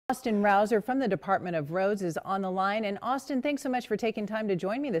Austin Rouser from the Department of Roads is on the line. And Austin, thanks so much for taking time to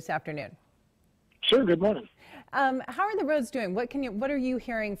join me this afternoon. Sure, good morning. How are the roads doing? What are you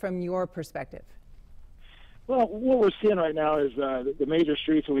hearing from your perspective? Well, what we're seeing right now is the major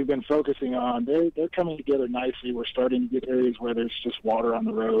streets that we've been focusing on, they're coming together nicely. We're starting to get areas where there's just water on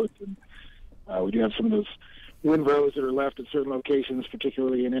the roads, and we do have some of those windrows that are left at certain locations,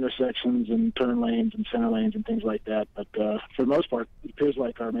 particularly in intersections and turn lanes and center lanes and things like that. But for the most part, it appears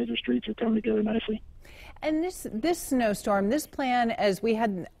like our major streets are coming together nicely. And this snowstorm, this plan, as we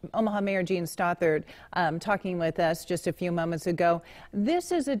had Omaha Mayor Gene Stothert talking with us just a few moments ago,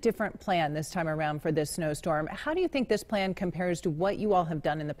 this is a different plan this time around for this snowstorm. How do you think this plan compares to what you all have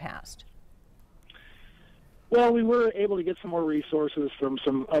done in the past? Well, we were able to get some more resources from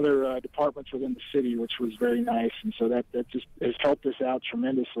some other departments within the city, which was very nice, and so that just has helped us out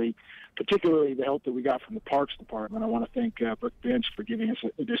tremendously, particularly the help that we got from the Parks Department. I want to thank Brooke Bench for giving us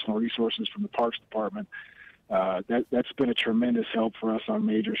additional resources from the Parks Department. That's been a tremendous help for us on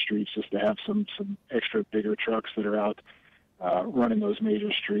major streets, just to have some extra bigger trucks that are out running those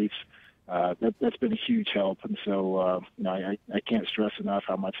major streets. That's been a huge help, and so I can't stress enough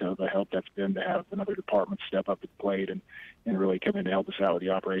how much of a help that's been to have another department step up to the plate and really come in to help us out with the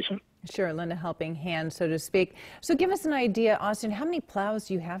operation. Sure, lend a helping hand, so to speak. So give us an idea, Austin, how many plows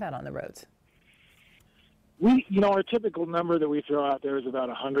do you have out on the roads? Our typical number that we throw out there is about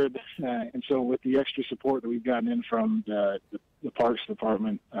 100, and so with the extra support that we've gotten in from the Parks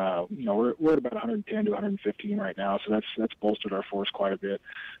Department, we're at about 110 to 115 right now, so that's bolstered our force quite a bit.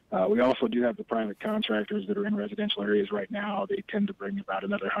 We also do have the private contractors that are in residential areas right now. They tend to bring about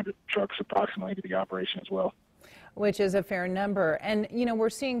another 100 trucks approximately to the operation as well. Which is a fair number. And, we're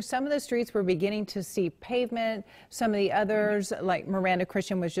seeing some of the streets, we're beginning to see pavement. Some of the others, like Miranda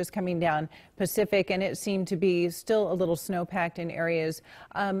Christian was just coming down Pacific, and it seemed to be still a little snow-packed in areas.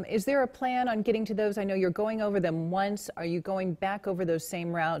 Is there a plan on getting to those? I know you're going over them once. Are you going back over those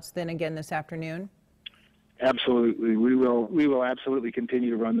same routes then again this afternoon? Absolutely. We will absolutely continue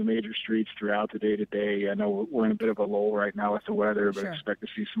to run the major streets throughout the day-to-day. I know we're in a bit of a lull right now with the weather, but Sure. Expect to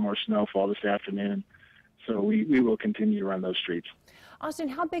see some more snowfall this afternoon. So we will continue to run those streets. Austin,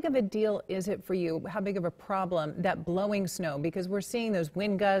 how big of a deal is it for you? How big of a problem, that blowing snow? Because we're seeing those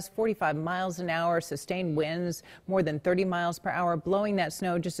wind gusts, 45 miles an hour, sustained winds, more than 30 miles per hour, blowing that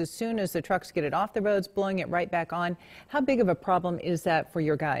snow just as soon as the trucks get it off the roads, blowing it right back on. How big of a problem is that for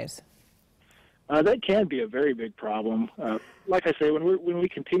your guys? That can be a very big problem. Like I say, when we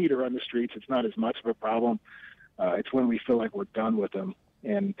continue to run the streets, it's not as much of a problem. It's when we feel like we're done with them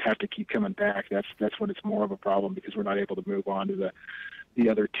and have to keep coming back. That's when it's more of a problem, because we're not able to move on to the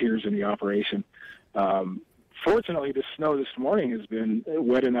other tiers in the operation. Fortunately, the snow this morning has been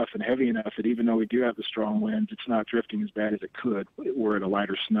wet enough and heavy enough that even though we do have the strong winds, it's not drifting as bad as it could. We're at a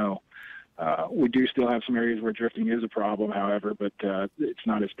lighter snow. We do still have some areas where drifting is a problem, however, but it's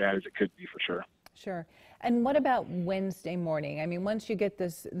not as bad as it could be for sure. Sure. And what about Wednesday morning? I mean, once you get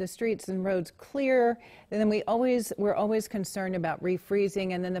the streets and roads clear, then we're always concerned about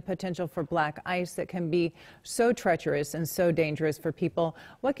refreezing and then the potential for black ice that can be so treacherous and so dangerous for people.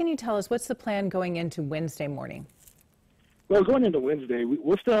 What can you tell us? What's the plan going into Wednesday morning? Well, going into Wednesday,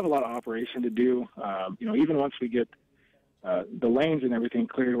 we'll still have a lot of operation to do. Even once we get the lanes and everything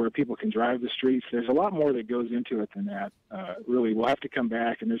cleared where people can drive the streets, there's a lot more that goes into it than that. Really, we'll have to come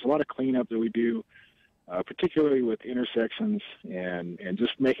back, and there's a lot of cleanup that we do, particularly with intersections and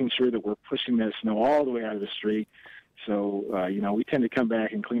just making sure that we're pushing that snow all the way out of the street. So, we tend to come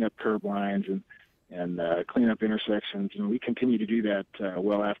back and clean up curb lines and clean up intersections, and we continue to do that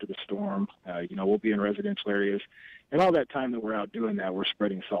well after the storm. We'll be in residential areas. And all that time that we're out doing that, we're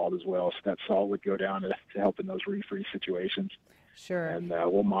spreading salt as well. So that salt would go down to help in those refreeze situations. Sure. And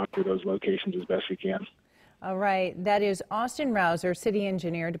we'll monitor those locations as best we can. All right. That is Austin Rouser, City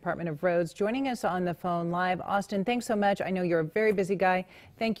Engineer, Department of Roads, joining us on the phone live. Austin, thanks so much. I know you're a very busy guy.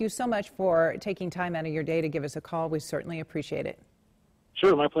 Thank you so much for taking time out of your day to give us a call. We certainly appreciate it.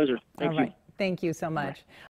 Sure. My pleasure. Thank you. All right. Thank you so much. Bye.